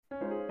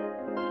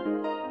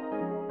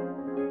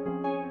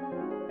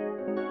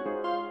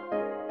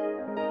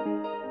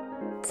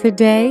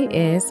Today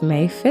is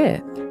May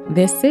 5th.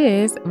 This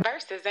is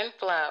Verses in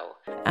Flow.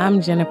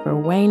 I'm Jennifer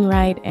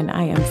Wainwright, and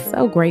I am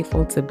so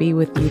grateful to be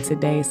with you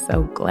today.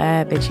 So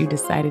glad that you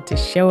decided to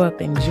show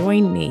up and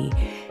join me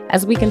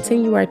as we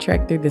continue our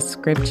trek through the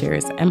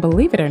scriptures. And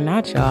believe it or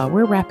not, y'all,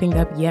 we're wrapping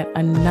up yet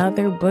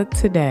another book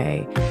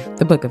today,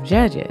 the book of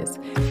Judges.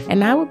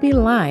 And I would be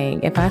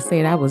lying if I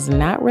said I was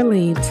not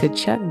relieved to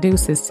chuck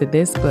deuces to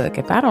this book.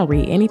 If I don't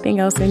read anything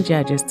else in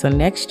Judges till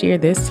next year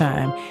this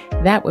time,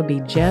 that would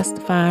be just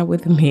fine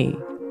with me.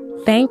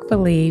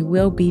 Thankfully,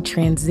 we'll be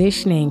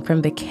transitioning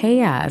from the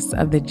chaos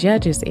of the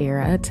Judges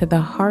era to the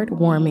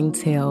heartwarming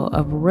tale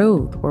of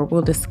Ruth, where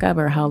we'll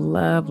discover how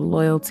love,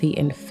 loyalty,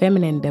 and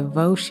feminine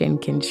devotion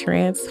can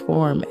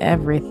transform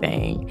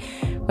everything.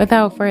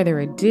 Without further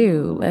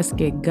ado, let's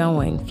get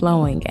going,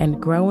 flowing, and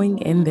growing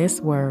in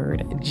this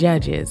word.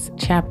 Judges,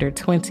 chapter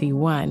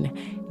 21,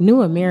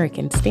 New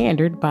American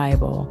Standard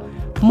Bible.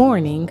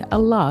 Mourning a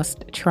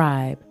lost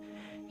tribe.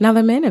 Now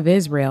the men of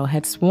Israel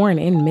had sworn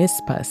in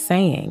Mizpah,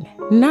 saying,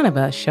 "None of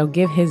us shall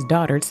give his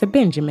daughter to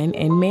Benjamin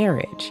in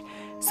marriage."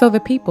 So the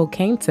people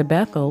came to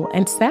Bethel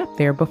and sat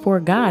there before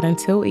God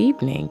until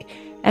evening,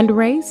 and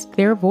raised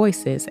their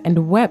voices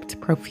and wept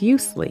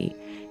profusely.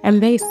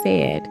 And they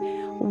said,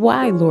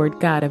 "Why, Lord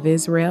God of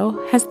Israel,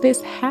 has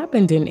this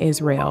happened in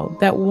Israel,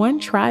 that one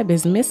tribe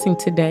is missing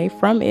today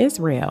from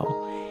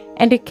Israel?"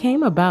 And it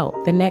came about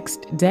the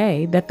next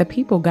day that the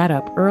people got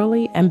up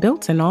early and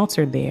built an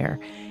altar there,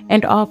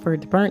 and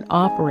offered burnt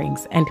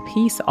offerings and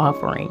peace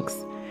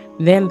offerings.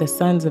 Then the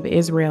sons of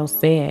Israel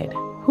said,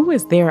 "Who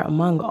is there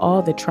among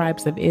all the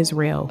tribes of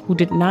Israel who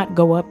did not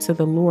go up to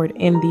the Lord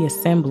in the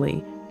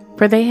assembly?"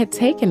 For they had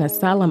taken a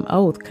solemn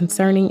oath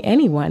concerning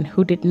anyone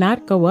who did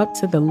not go up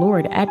to the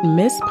Lord at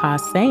Mizpah,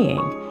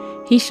 saying,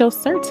 "He shall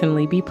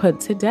certainly be put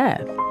to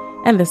death."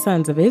 And the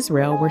sons of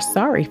Israel were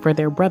sorry for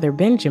their brother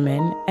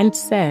Benjamin, and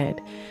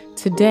said,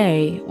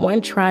 "Today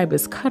one tribe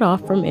is cut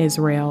off from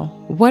Israel.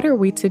 What are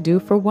we to do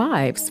for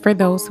wives for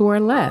those who are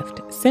left,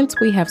 since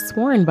we have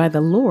sworn by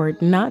the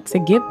Lord not to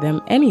give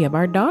them any of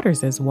our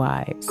daughters as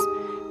wives?"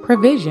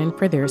 Provision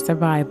for their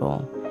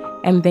survival.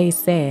 And they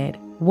said,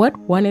 "What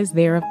one is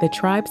there of the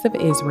tribes of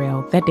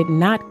Israel that did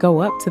not go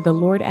up to the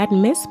Lord at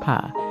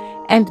Mizpah?"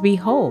 And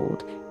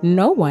behold,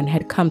 no one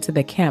had come to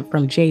the camp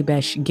from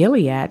Jabesh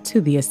Gilead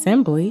to the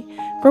assembly.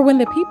 For when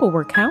the people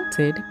were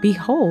counted,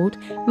 behold,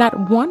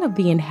 not one of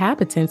the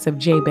inhabitants of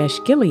Jabesh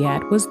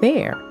Gilead was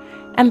there.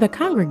 And the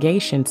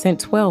congregation sent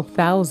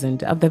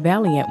 12,000 of the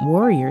valiant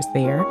warriors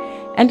there,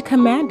 and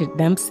commanded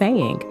them,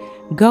 saying,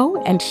 "Go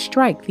and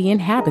strike the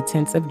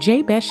inhabitants of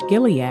Jabesh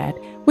Gilead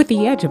with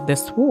the edge of the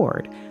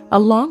sword,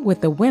 along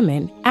with the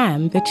women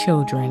and the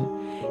children.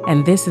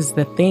 And this is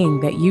the thing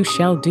that you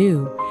shall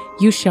do.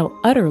 You shall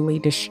utterly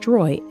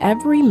destroy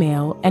every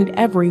male and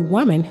every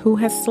woman who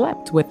has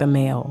slept with a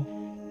male."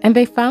 And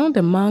they found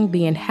among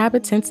the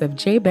inhabitants of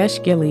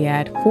Jabesh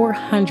Gilead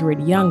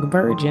 400 young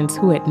virgins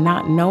who had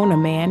not known a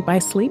man by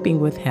sleeping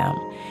with him.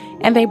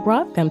 And they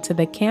brought them to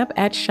the camp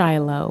at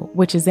Shiloh,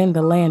 which is in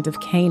the land of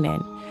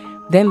Canaan.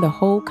 Then the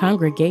whole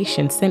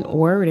congregation sent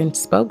word and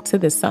spoke to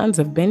the sons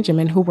of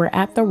Benjamin who were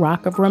at the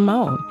rock of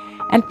Rimmon,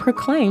 and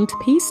proclaimed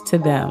peace to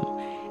them.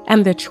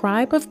 And the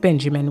tribe of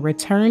Benjamin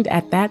returned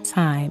at that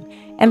time,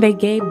 and they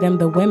gave them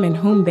the women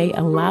whom they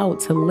allowed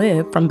to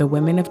live from the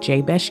women of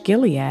Jabesh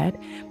Gilead,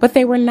 but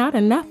they were not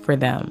enough for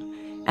them.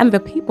 And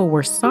the people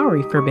were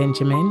sorry for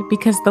Benjamin,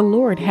 because the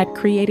Lord had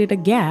created a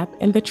gap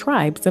in the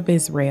tribes of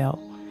Israel.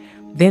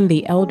 Then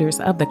the elders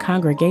of the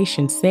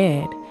congregation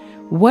said,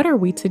 "What are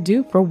we to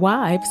do for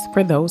wives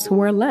for those who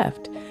are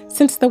left,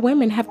 since the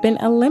women have been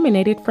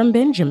eliminated from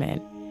Benjamin?"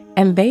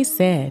 And they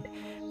said,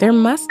 "There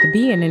must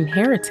be an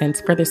inheritance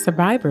for the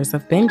survivors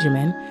of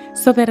Benjamin,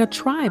 so that a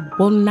tribe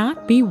will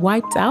not be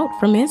wiped out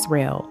from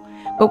Israel.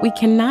 But we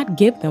cannot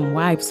give them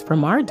wives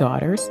from our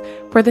daughters,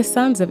 for the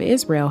sons of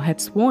Israel had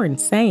sworn,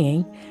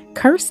 saying,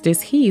 'Cursed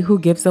is he who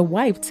gives a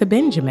wife to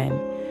Benjamin.'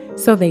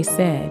 So they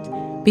said,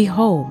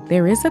 'Behold,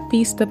 there is a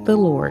feast of the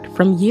Lord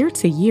from year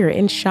to year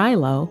in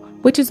Shiloh,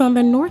 which is on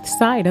the north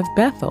side of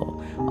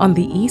Bethel, on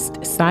the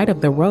east side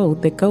of the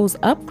road that goes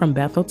up from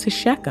Bethel to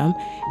Shechem,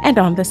 and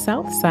on the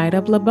south side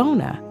of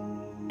Lebonah.'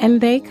 And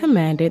they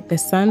commanded the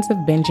sons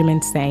of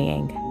Benjamin,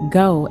 saying,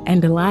 'Go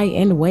and lie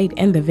in wait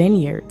in the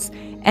vineyards,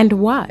 and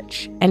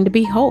watch. And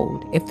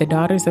behold, if the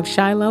daughters of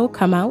Shiloh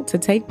come out to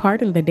take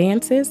part in the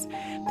dances,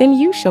 then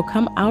you shall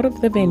come out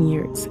of the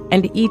vineyards,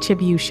 and each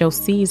of you shall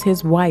seize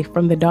his wife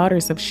from the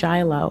daughters of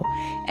Shiloh,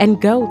 and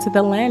go to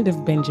the land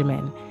of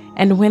Benjamin.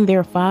 And when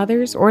their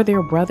fathers or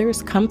their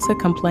brothers come to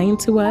complain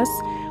to us,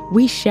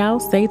 we shall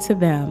say to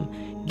them,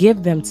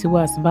 Give them to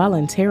us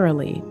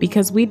voluntarily,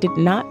 because we did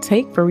not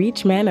take for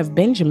each man of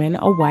Benjamin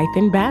a wife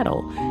in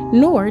battle,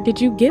 nor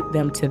did you give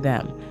them to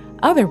them.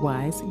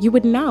 Otherwise, you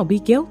would now be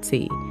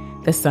guilty."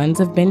 The sons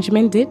of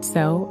Benjamin did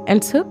so,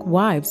 and took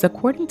wives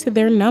according to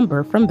their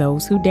number from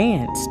those who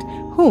danced,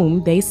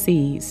 whom they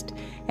seized.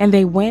 And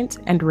they went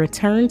and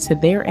returned to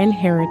their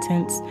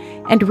inheritance,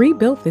 and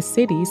rebuilt the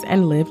cities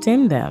and lived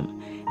in them.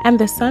 And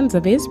the sons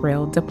of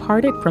Israel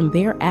departed from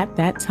there at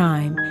that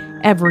time,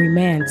 every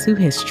man to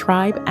his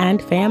tribe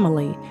and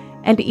family,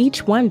 and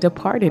each one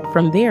departed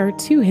from there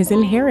to his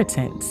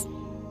inheritance.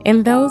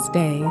 In those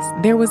days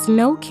there was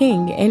no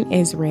king in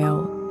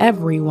Israel.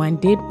 Everyone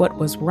did what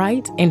was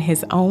right in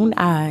his own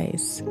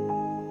eyes.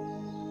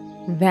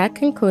 That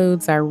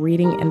concludes our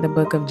reading in the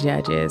book of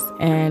Judges,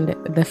 and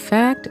the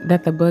fact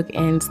that the book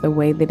ends the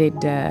way that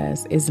it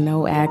does is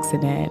no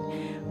accident.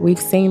 We've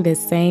seen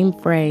this same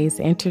phrase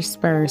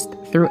interspersed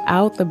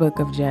throughout the book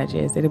of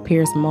Judges. It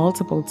appears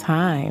multiple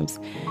times,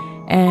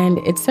 and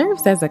it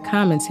serves as a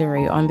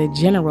commentary on the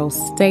general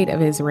state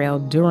of Israel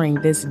during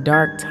this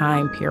dark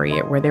time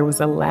period where there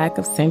was a lack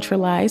of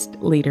centralized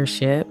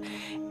leadership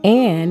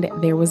and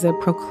there was a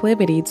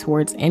proclivity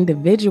towards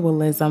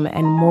individualism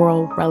and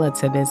moral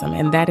relativism,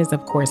 and that is,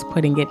 of course,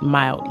 putting it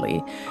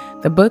mildly.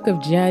 The book of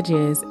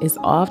Judges is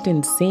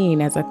often seen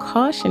as a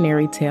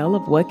cautionary tale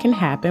of what can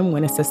happen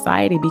when a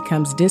society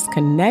becomes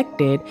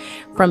disconnected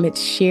from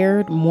its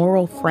shared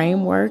moral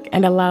framework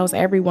and allows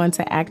everyone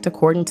to act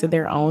according to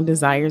their own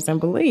desires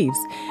and beliefs.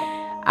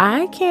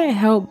 I can't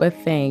help but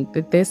think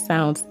that this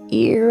sounds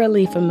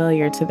eerily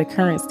familiar to the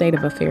current state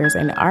of affairs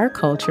in our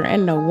culture,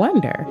 and no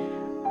wonder.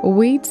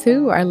 We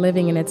too are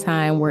living in a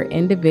time where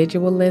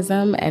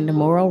individualism and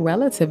moral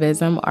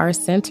relativism are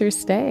center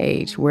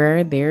stage,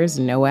 where there's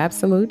no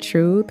absolute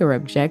truth or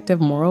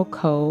objective moral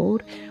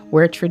code,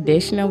 where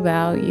traditional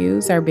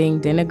values are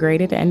being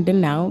denigrated and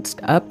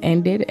denounced,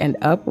 upended and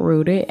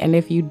uprooted. And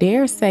if you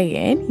dare say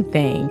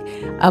anything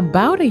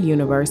about a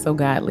universal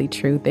godly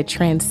truth that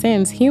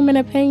transcends human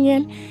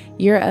opinion,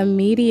 you're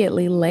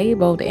immediately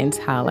labeled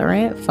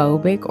intolerant,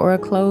 phobic, or a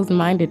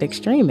closed-minded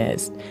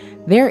extremist.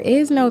 There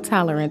is no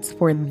tolerance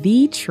for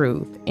the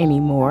truth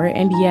anymore.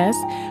 And yes,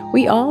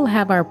 we all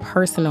have our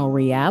personal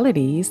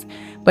realities,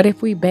 but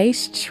if we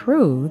base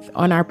truth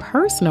on our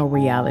personal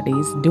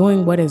realities,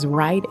 doing what is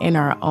right in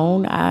our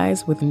own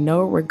eyes with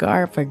no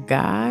regard for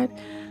God,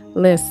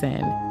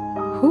 listen,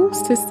 who's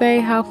to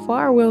say how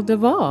far we'll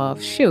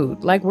devolve?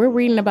 Shoot, like we're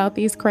reading about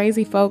these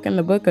crazy folk in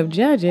the book of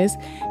Judges,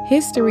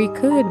 history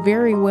could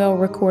very well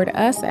record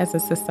us as a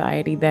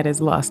society that has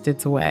lost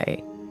its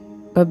way.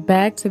 But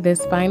back to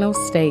this final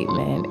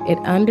statement, it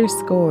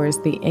underscores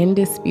the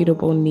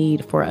indisputable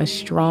need for a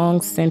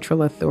strong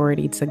central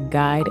authority to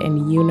guide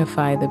and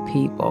unify the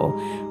people,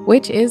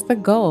 which is the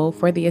goal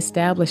for the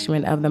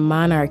establishment of the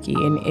monarchy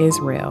in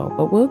Israel.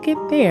 But we'll get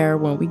there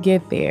when we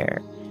get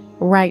there.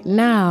 Right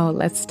now,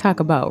 let's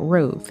talk about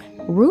Ruth.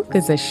 Ruth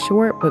is a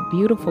short but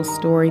beautiful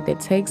story that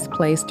takes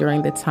place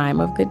during the time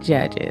of the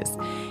Judges.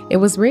 It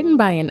was written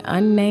by an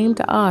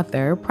unnamed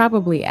author,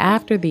 probably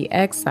after the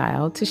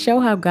exile, to show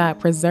how God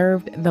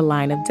preserved the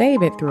line of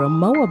David through a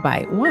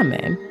Moabite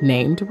woman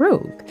named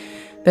Ruth.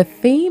 The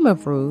theme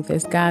of Ruth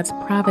is God's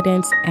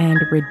providence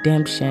and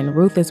redemption.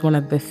 Ruth is one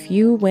of the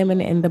few women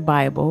in the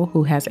Bible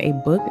who has a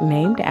book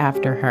named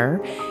after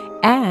her,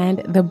 and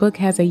the book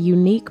has a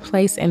unique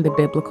place in the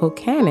biblical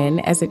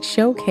canon as it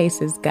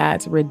showcases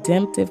God's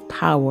redemptive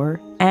power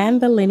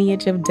and the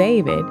lineage of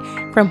David,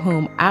 from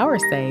whom our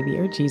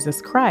Savior,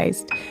 Jesus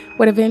Christ,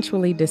 would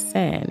eventually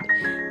descend.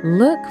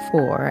 Look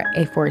for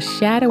a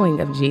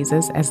foreshadowing of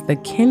Jesus as the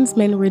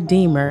kinsman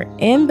redeemer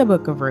in the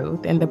book of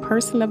Ruth in the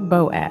person of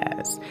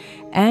Boaz.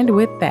 And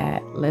with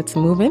that, let's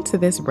move into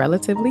this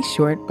relatively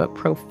short but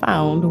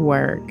profound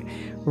work.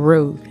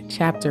 Ruth,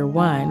 chapter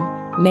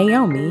 1,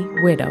 Naomi,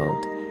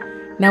 widowed.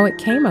 Now it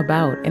came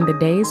about in the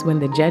days when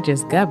the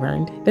judges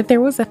governed that there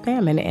was a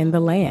famine in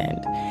the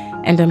land.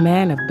 And a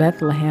man of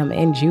Bethlehem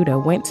in Judah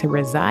went to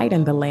reside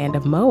in the land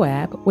of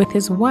Moab with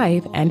his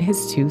wife and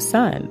his 2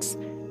 sons.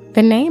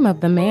 The name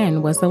of the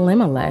man was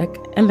Elimelech,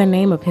 and the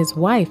name of his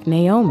wife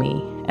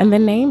Naomi, and the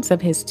names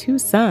of his 2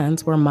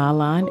 sons were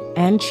Mahlon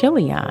and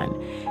Chilion,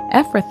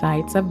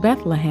 Ephrathites of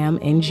Bethlehem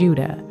in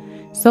Judah.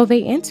 So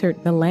they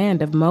entered the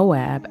land of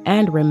Moab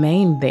and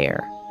remained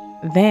there.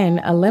 Then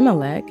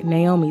Elimelech,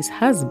 Naomi's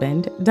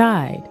husband,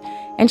 died,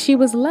 and she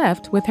was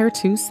left with her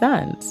 2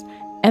 sons.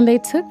 And they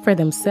took for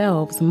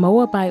themselves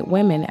Moabite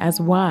women as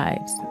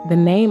wives. The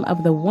name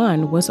of the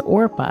one was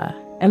Orpah,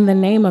 and the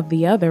name of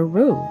the other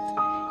Ruth.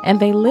 And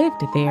they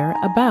lived there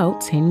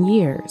about 10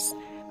 years.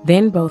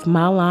 Then both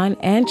Mahlon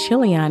and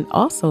Chilion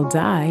also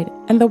died,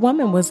 and the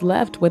woman was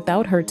left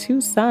without her 2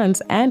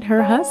 sons and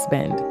her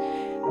husband.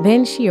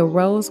 Then she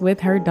arose with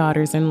her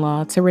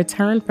daughters-in-law to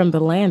return from the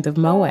land of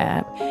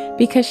Moab,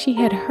 because she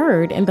had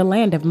heard in the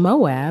land of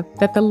Moab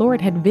that the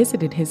Lord had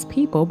visited his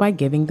people by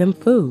giving them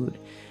food.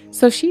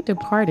 So she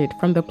departed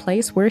from the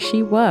place where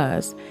she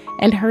was,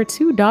 and her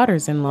 2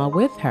 daughters-in-law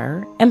with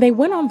her, and they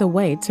went on the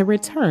way to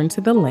return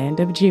to the land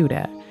of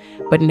Judah.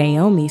 But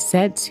Naomi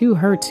said to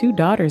her 2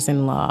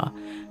 daughters-in-law,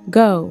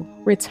 "Go,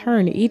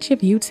 return each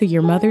of you to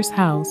your mother's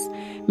house.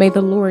 May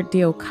the Lord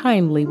deal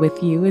kindly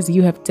with you as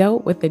you have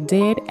dealt with the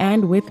dead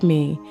and with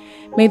me.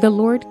 May the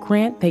Lord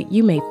grant that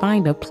you may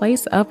find a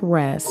place of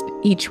rest,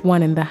 each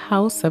one in the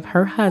house of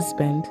her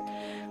husband."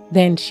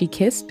 Then she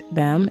kissed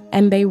them,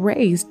 and they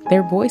raised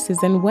their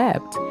voices and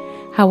wept.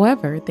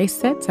 However, they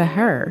said to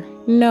her,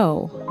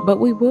 No, but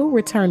we will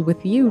return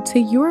with you to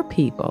your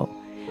people.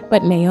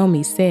 But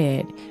Naomi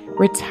said,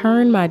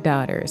 Return, my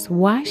daughters.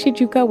 Why should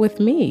you go with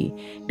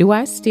me? Do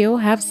I still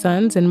have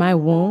sons in my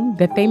womb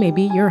that they may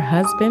be your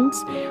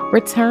husbands?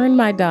 Return,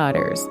 my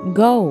daughters.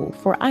 Go,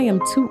 for I am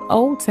too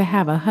old to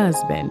have a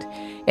husband.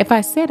 If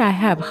I said I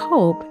have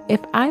hope, if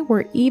I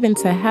were even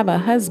to have a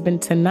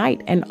husband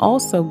tonight and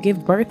also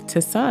give birth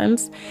to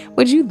sons,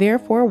 would you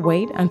therefore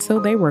wait until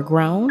they were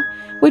grown?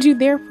 Would you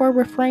therefore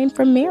refrain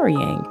from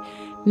marrying?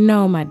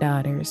 No, my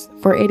daughters,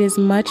 for it is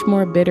much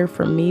more bitter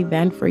for me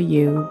than for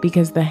you,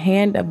 because the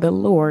hand of the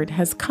Lord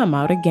has come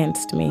out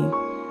against me.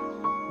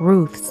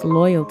 Ruth's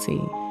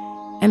loyalty.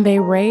 And they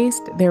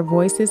raised their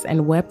voices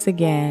and wept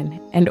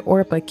again, and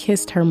Orpah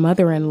kissed her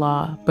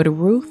mother-in-law, but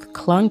Ruth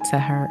clung to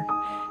her.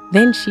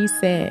 Then she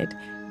said,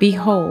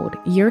 Behold,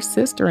 your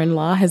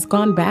sister-in-law has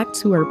gone back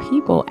to her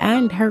people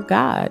and her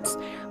gods.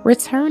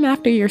 Return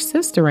after your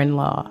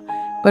sister-in-law.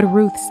 But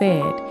Ruth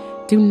said,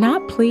 Do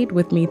not plead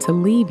with me to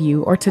leave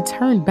you or to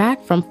turn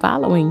back from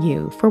following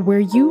you, for where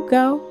you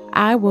go,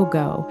 I will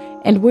go,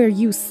 and where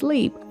you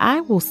sleep,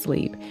 I will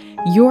sleep.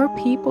 Your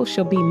people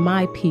shall be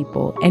my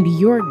people, and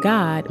your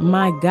God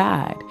my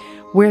God.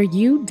 Where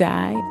you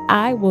die,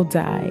 I will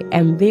die,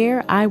 and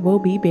there I will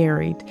be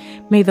buried.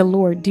 May the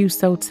Lord do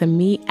so to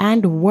me,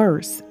 and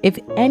worse, if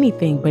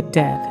anything but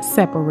death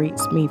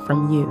separates me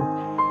from you.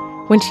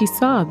 When she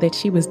saw that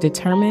she was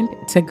determined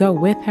to go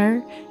with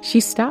her, she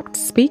stopped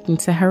speaking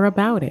to her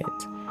about it.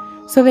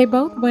 So they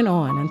both went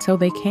on until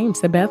they came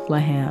to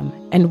Bethlehem.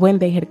 And when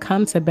they had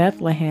come to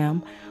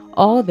Bethlehem,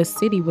 all the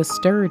city was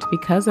stirred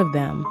because of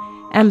them.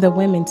 And the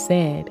women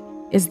said,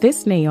 Is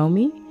this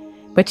Naomi?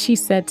 But she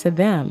said to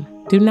them,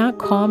 Do not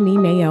call me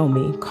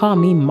Naomi, call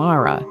me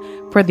Mara,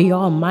 for the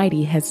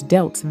Almighty has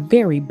dealt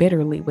very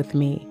bitterly with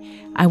me.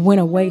 I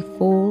went away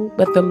full,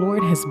 but the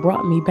Lord has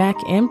brought me back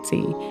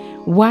empty.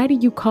 Why do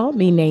you call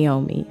me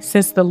Naomi,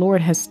 since the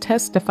Lord has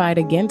testified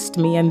against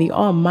me and the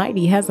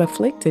Almighty has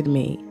afflicted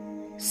me?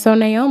 So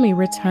Naomi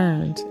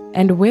returned,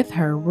 and with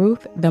her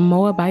Ruth the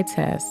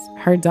Moabitess,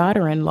 her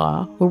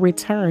daughter-in-law, who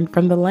returned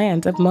from the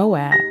land of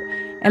Moab.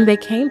 And they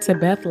came to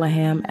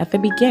Bethlehem at the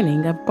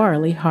beginning of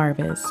barley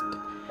harvest.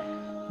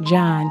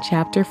 John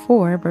chapter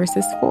 4,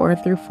 verses 4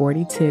 through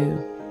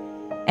 42.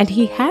 And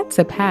he had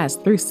to pass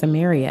through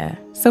Samaria.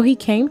 So he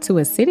came to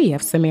a city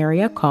of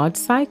Samaria called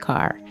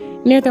Sychar,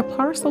 near the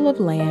parcel of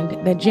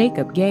land that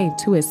Jacob gave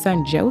to his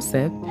son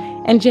Joseph,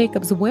 and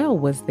Jacob's well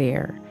was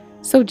there.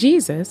 So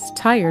Jesus,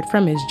 tired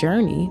from his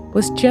journey,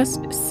 was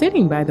just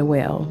sitting by the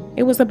well.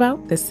 It was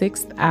about the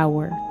 6th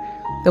hour.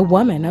 A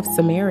woman of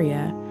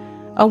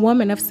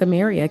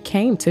Samaria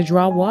came to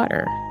draw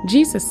water.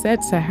 Jesus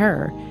said to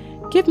her,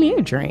 Give me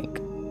a drink.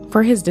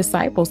 For his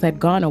disciples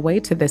had gone away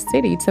to the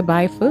city to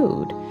buy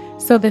food.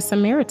 So the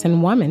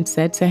Samaritan woman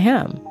said to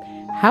him,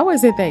 How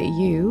is it that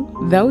you,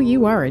 though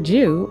you are a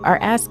Jew, are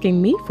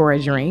asking me for a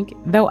drink,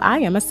 though I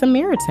am a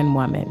Samaritan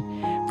woman?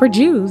 For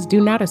Jews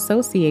do not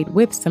associate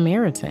with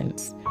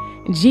Samaritans.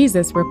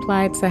 Jesus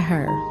replied to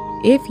her,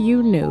 If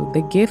you knew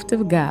the gift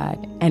of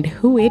God and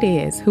who it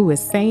is who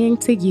is saying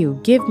to you,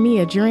 Give me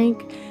a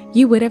drink,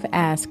 you would have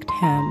asked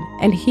him,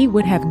 and he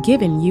would have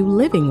given you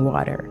living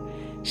water.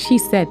 She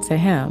said to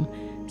him,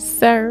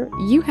 Sir,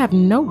 you have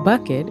no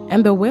bucket,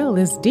 and the well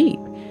is deep.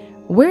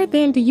 Where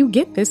then do you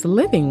get this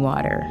living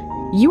water?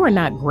 You are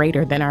not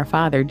greater than our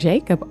father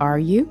Jacob, are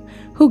you,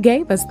 who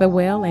gave us the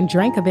well and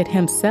drank of it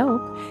himself,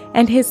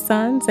 and his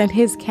sons and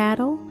his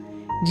cattle?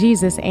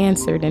 Jesus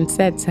answered and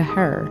said to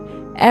her,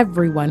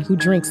 Everyone who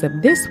drinks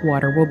of this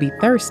water will be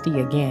thirsty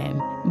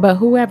again, but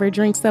whoever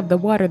drinks of the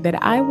water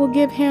that I will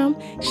give him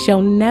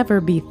shall never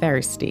be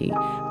thirsty.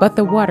 But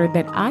the water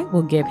that I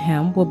will give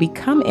him will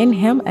become in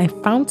him a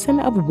fountain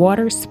of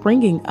water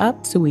springing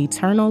up to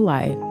eternal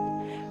life.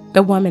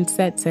 The woman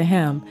said to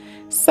him,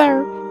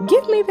 Sir,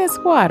 give me this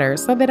water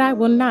so that I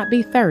will not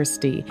be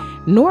thirsty,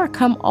 nor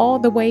come all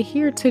the way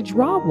here to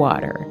draw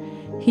water.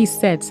 He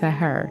said to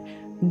her,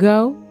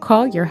 Go,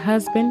 call your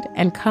husband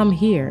and come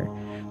here.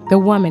 The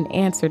woman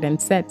answered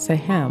and said to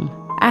him,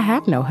 I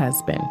have no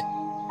husband.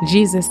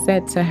 Jesus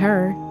said to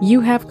her,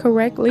 You have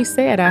correctly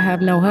said, I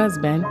have no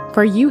husband,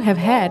 for you have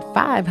had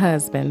 5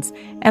 husbands,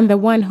 and the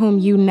one whom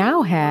you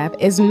now have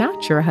is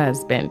not your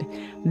husband.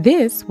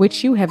 This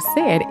which you have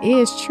said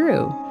is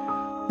true.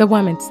 The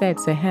woman said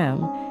to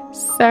him,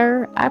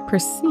 Sir, I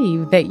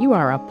perceive that you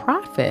are a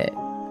prophet.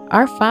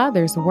 Our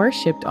fathers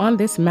worshipped on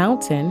this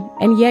mountain,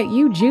 and yet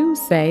you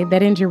Jews say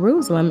that in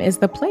Jerusalem is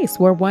the place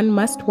where one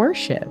must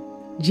worship.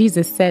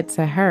 Jesus said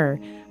to her,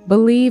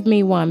 Believe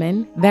me,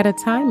 woman, that a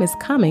time is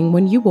coming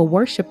when you will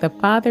worship the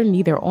Father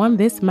neither on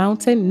this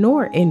mountain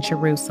nor in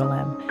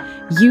Jerusalem.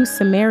 You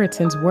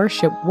Samaritans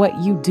worship what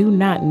you do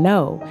not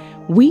know.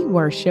 We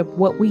worship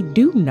what we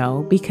do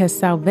know because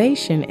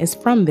salvation is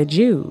from the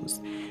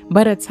Jews.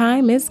 But a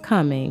time is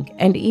coming,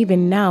 and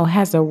even now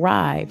has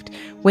arrived,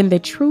 when the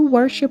true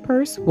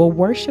worshipers will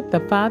worship the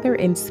Father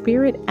in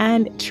spirit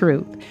and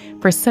truth.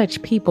 For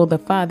such people the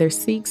Father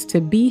seeks to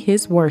be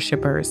his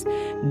worshipers.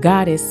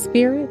 God is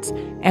spirit,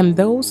 and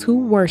those who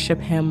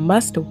worship him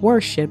must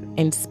worship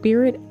in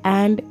spirit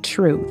and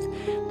truth.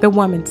 The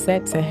woman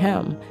said to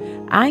him,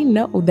 I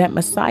know that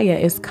Messiah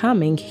is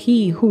coming,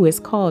 he who is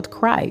called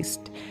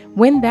Christ.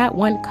 When that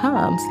one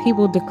comes, he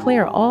will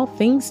declare all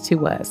things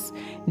to us.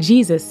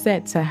 Jesus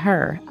said to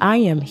her, I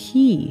am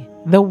he,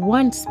 the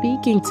one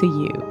speaking to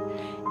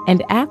you.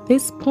 And at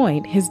this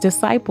point, his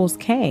disciples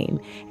came,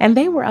 and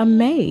they were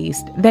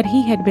amazed that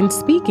he had been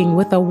speaking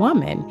with a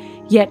woman.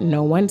 Yet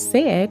no one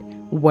said,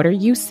 What are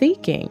you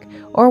seeking?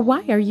 Or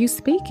why are you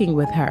speaking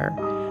with her?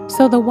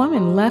 So the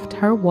woman left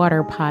her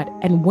water pot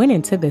and went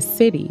into the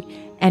city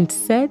and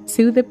said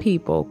to the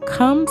people,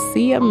 Come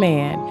see a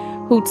man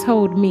who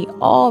told me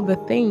all the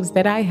things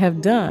that I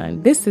have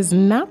done. This is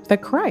not the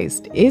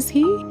Christ, is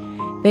he?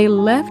 They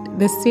left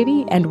the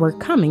city and were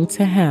coming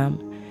to him.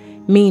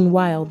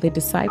 Meanwhile, the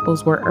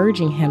disciples were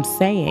urging him,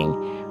 saying,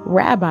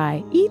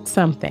 Rabbi, eat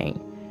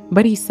something.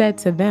 But he said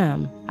to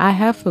them, I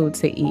have food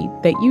to eat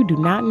that you do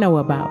not know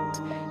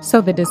about. So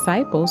the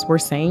disciples were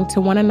saying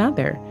to one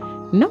another,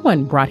 No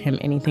one brought him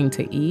anything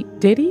to eat,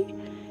 did he?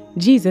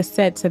 Jesus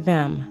said to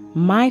them,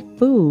 My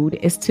food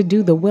is to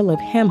do the will of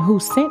him who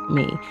sent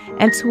me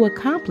and to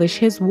accomplish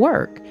his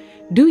work.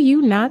 Do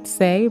you not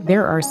say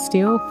there are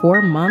still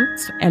 4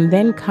 months and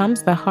then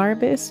comes the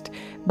harvest?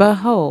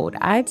 Behold,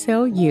 I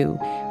tell you,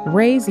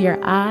 raise your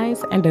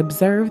eyes and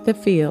observe the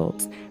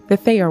fields,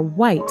 that they are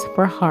white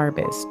for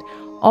harvest.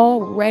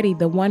 Already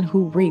the one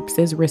who reaps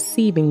is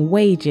receiving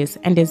wages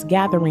and is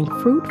gathering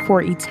fruit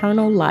for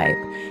eternal life,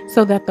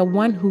 so that the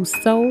one who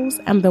sows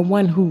and the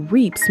one who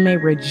reaps may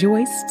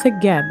rejoice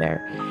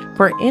together.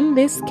 For in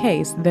this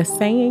case the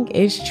saying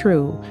is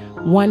true,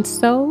 one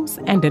sows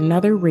and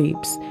another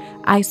reaps.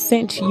 I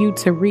sent you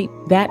to reap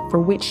that for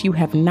which you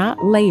have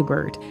not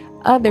labored.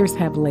 Others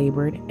have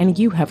labored, and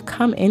you have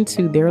come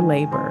into their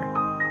labor.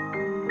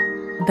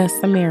 The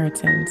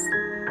Samaritans.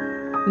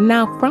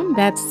 Now from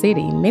that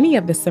city, many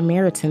of the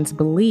Samaritans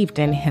believed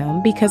in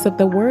him because of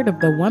the word of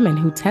the woman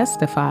who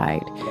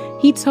testified,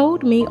 He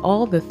told me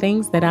all the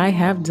things that I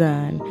have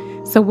done.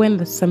 So when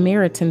the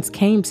Samaritans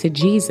came to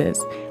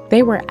Jesus,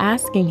 they were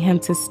asking him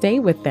to stay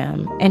with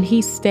them, and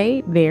he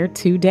stayed there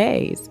 2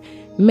 days.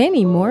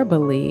 Many more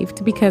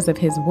believed because of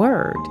his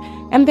word,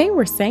 and they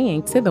were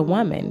saying to the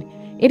woman,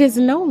 It is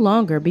no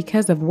longer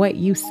because of what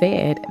you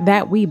said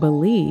that we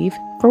believe,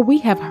 for we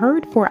have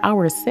heard for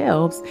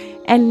ourselves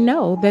and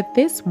know that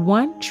this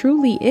one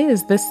truly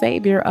is the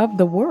Savior of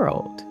the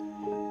world.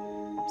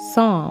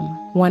 Psalm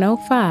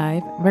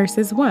 105,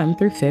 verses 1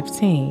 through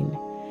 15.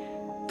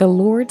 The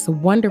Lord's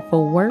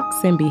wonderful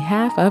works in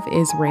behalf of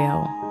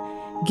Israel.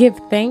 Give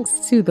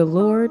thanks to the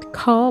Lord,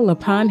 call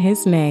upon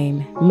his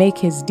name, make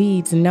his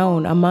deeds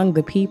known among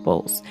the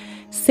peoples.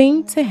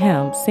 Sing to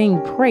him, sing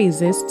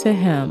praises to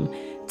him.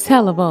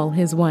 Tell of all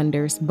his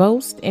wonders,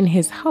 boast in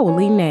his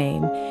holy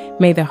name.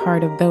 May the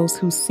heart of those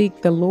who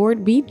seek the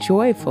Lord be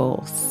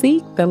joyful.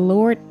 Seek the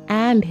Lord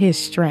and his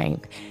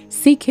strength.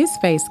 Seek his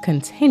face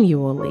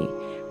continually.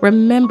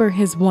 Remember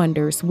his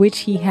wonders which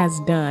he has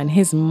done,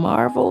 his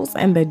marvels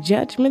and the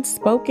judgments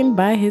spoken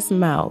by his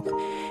mouth.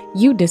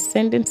 You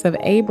descendants of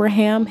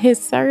Abraham, his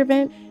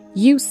servant,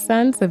 you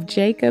sons of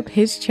Jacob,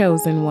 his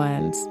chosen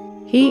ones.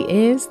 He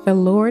is the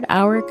Lord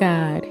our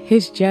God.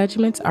 His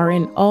judgments are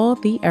in all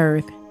the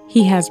earth.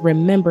 He has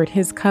remembered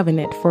his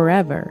covenant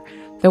forever,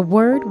 the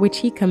word which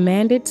he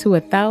commanded to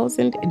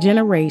 1,000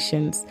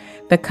 generations,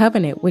 the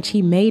covenant which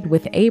he made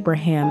with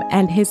Abraham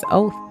and his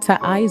oath to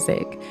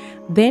Isaac.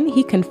 Then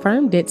he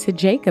confirmed it to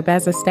Jacob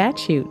as a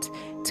statute,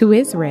 to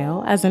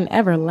Israel as an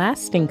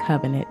everlasting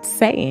covenant,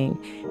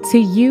 saying, To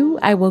you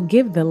I will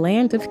give the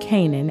land of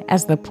Canaan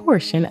as the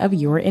portion of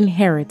your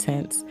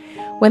inheritance.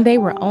 When they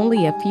were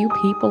only a few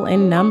people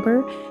in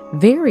number,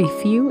 very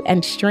few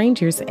and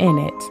strangers in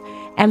it,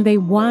 and they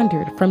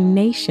wandered from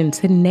nation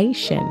to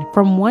nation,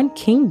 from one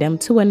kingdom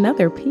to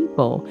another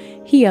people.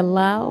 He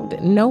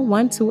allowed no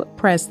one to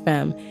oppress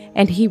them,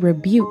 and he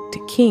rebuked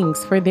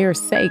kings for their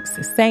sakes,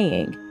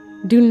 saying,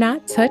 Do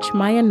not touch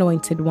my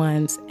anointed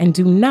ones, and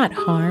do not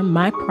harm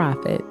my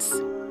prophets.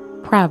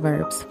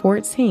 Proverbs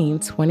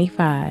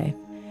 14:25.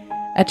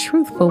 A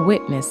truthful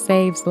witness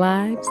saves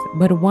lives,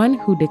 but one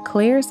who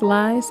declares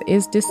lies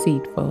is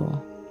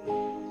deceitful.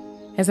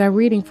 As our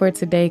reading for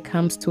today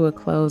comes to a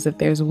close, if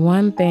there's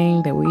one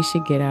thing that we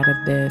should get out of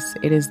this,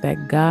 it is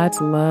that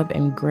God's love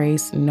and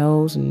grace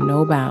knows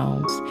no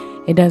bounds.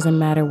 It doesn't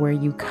matter where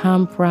you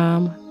come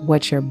from,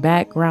 what your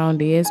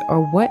background is,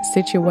 or what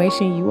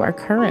situation you are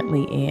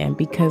currently in,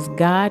 because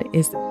God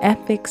is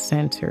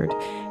ethic-centered,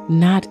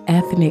 not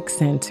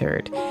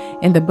ethnic-centered.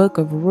 In the book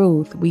of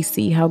Ruth, we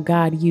see how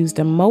God used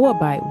a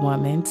Moabite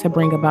woman to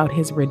bring about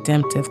his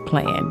redemptive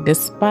plan.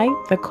 Despite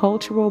the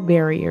cultural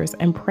barriers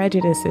and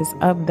prejudices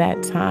of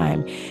that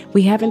time,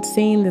 we haven't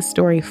seen the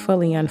story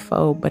fully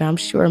unfold, but I'm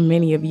sure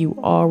many of you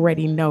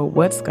already know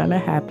what's going to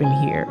happen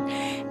here.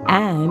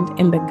 And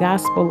in the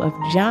Gospel of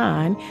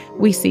John,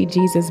 we see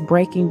Jesus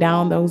breaking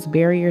down those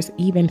barriers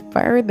even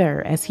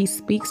further as he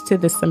speaks to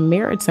the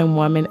Samaritan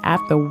woman at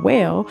the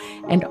well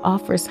and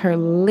offers her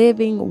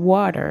living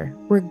water,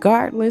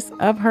 regardless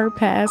of her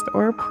past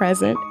or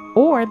present,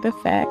 or the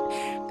fact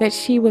that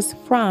she was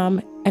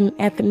from an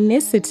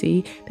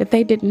ethnicity that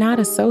they did not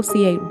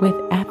associate with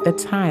at the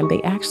time.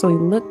 They actually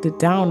looked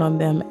down on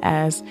them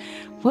as,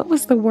 what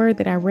was the word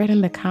that I read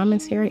in the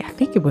commentary? I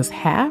think it was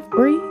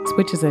half-breeds,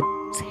 which is a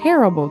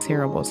terrible,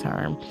 terrible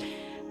term.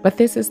 But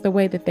this is the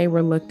way that they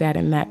were looked at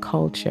in that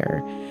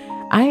culture.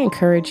 I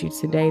encourage you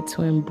today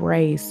to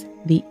embrace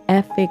the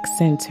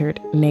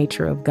ethic-centered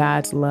nature of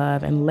God's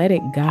love and let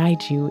it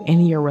guide you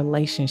in your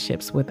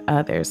relationships with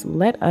others.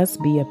 Let us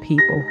be a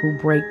people who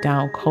break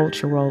down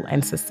cultural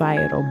and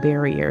societal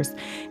barriers,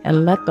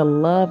 and let the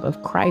love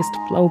of Christ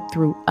flow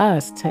through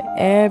us to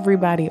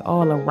everybody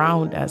all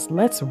around us.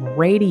 Let's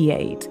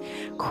radiate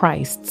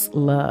Christ's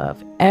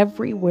love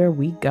everywhere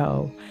we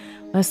go.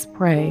 Let's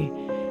pray.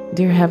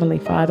 Dear Heavenly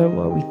Father,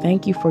 Lord, we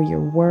thank you for your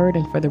word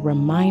and for the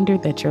reminder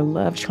that your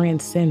love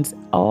transcends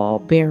all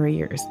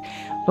barriers.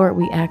 Lord,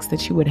 we ask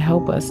that you would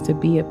help us to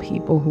be a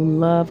people who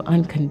love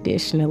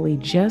unconditionally,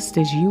 just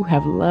as you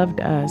have loved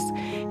us.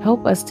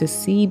 Help us to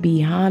see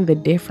beyond the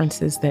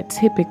differences that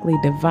typically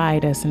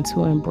divide us and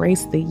to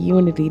embrace the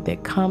unity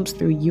that comes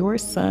through your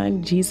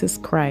Son, Jesus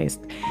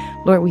Christ.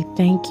 Lord, we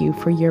thank you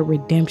for your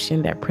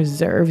redemption that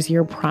preserves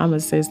your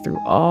promises through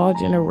all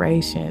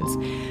generations.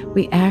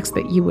 We ask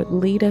that you would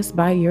lead us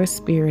by your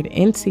Spirit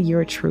into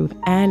your truth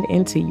and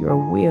into your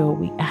will.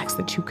 We ask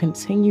that you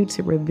continue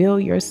to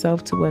reveal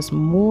yourself to us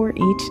more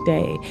each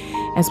day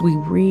as we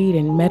read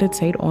and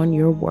meditate on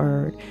your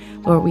word.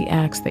 Lord, we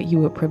ask that you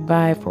would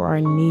provide for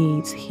our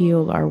needs,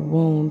 heal our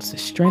wounds,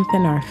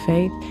 strengthen our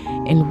faith,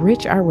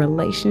 enrich our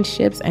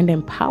relationships, and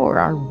empower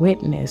our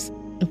witness.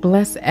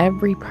 Bless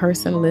every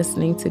person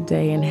listening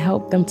today and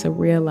help them to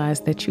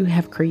realize that you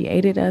have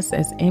created us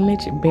as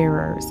image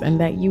bearers and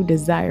that you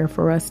desire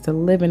for us to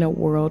live in a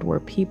world where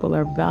people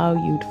are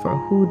valued for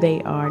who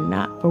they are,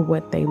 not for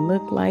what they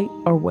look like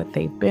or what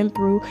they've been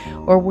through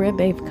or where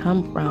they've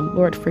come from.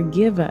 Lord,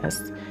 forgive us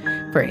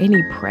for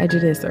any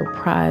prejudice or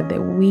pride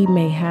that we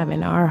may have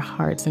in our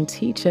hearts, and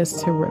teach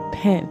us to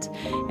repent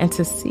and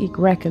to seek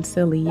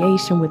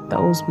reconciliation with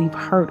those we've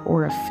hurt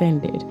or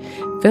offended.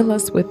 Fill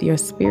us with your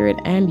Spirit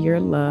and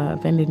your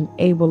love, and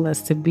enable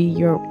us to be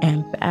your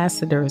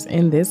ambassadors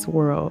in this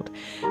world.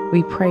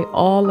 We pray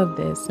all of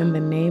this in the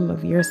name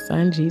of your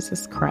Son,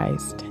 Jesus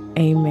Christ.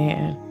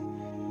 Amen.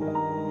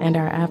 And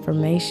our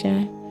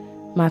affirmation: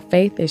 my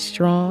faith is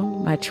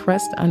strong, my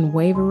trust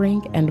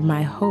unwavering, and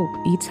my hope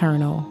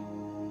eternal.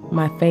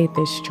 My faith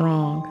is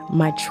strong,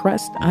 my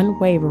trust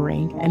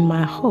unwavering, and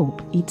my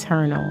hope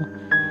eternal.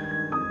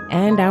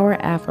 And our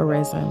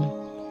aphorism: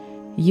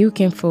 you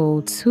can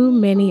fool too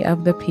many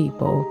of the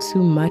people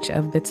too much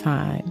of the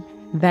time.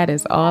 That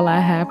is all I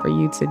have for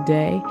you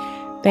today.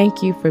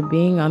 Thank you for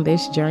being on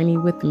this journey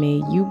with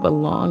me. You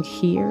belong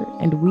here,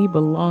 and we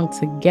belong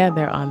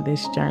together on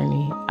this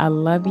journey. I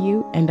love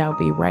you, and I'll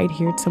be right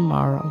here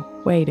tomorrow,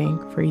 waiting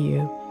for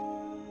you.